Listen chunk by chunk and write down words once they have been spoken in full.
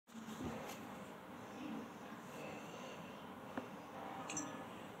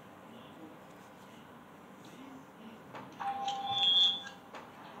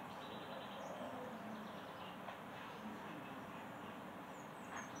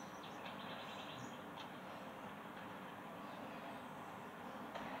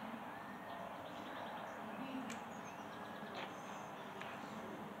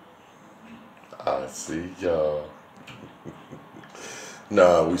I see y'all.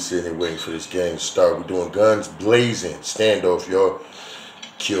 Nah, we sitting here waiting for this game to start. We're doing guns blazing. Standoff, y'all.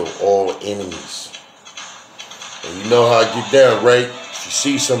 Kill all enemies. And you know how I get down, right? If you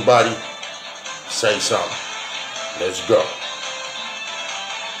see somebody, say something. Let's go.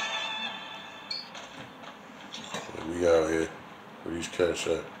 We out here. Where these cats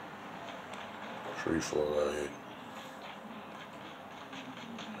at? Free fall out here.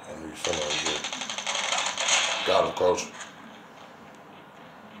 I need somebody here. Got him, coach.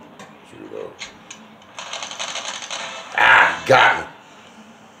 Ah, got me.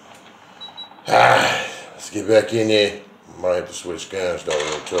 Ah, let's get back in there. Might have to switch guns though,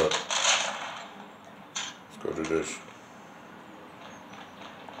 real tough. Let's go to this.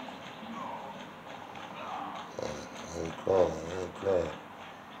 I'm crying.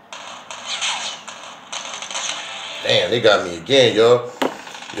 Damn, they got me again, y'all.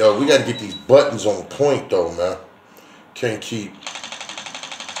 Yo, we gotta get these buttons on point though, man. Can't keep.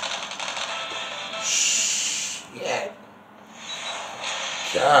 Shit.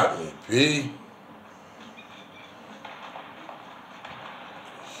 Got me, B.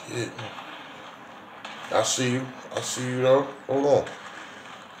 Shit. I see you though. Hold on.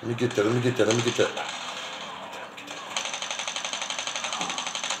 Let me get that.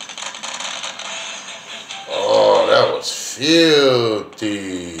 Oh, that was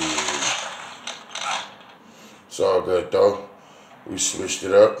filthy. It's all good though. We switched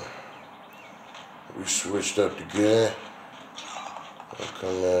it up. We switched up the gun. I'll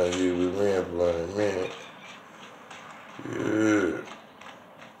come down here with Rambo in a minute. Yeah.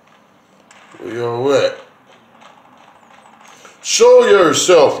 Where y'all at? Show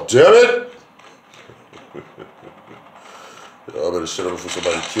yourself, damn it! Y'all better shut up before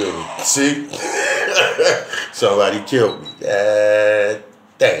somebody kill me. See? Somebody killed me. God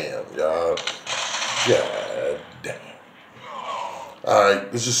damn, y'all. God damn.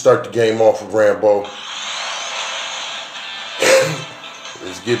 Alright, let's just start the game off with Rambo.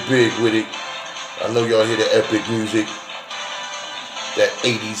 Let's get big with it. I know y'all hear the epic music. That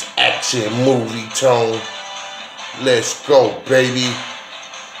 80s action movie tone. Let's go, baby.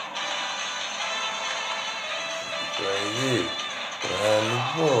 Right here. Behind the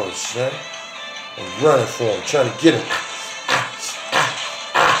wall, son. I'm running for him, trying to get him.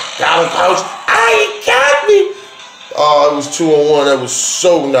 Got him, coach. He got me. Oh, it was 2-on-1. That was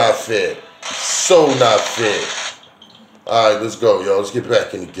so not fair. So not fair. All right, let's go, y'all. Let's get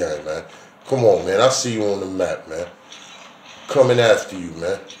back in the game, man. Come on, man. I see you on the map, man. Coming after you,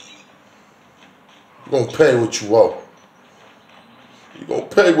 man. You're going to pay what you owe. You're going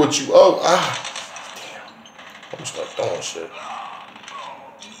to pay what you owe. Ah, damn. I'm going to start throwing shit.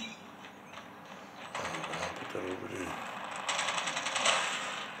 Put that over there.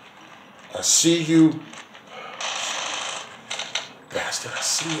 I see you. Bastard, I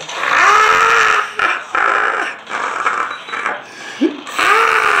see you.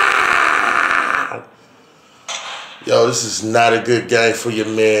 Yo, this is not a good game for your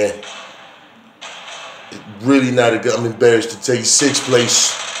man. Really not a good. I'm embarrassed to tell you, sixth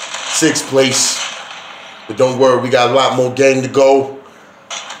place. But don't worry, we got a lot more game to go.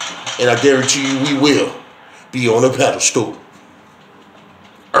 And I guarantee you we will be on a pedestal.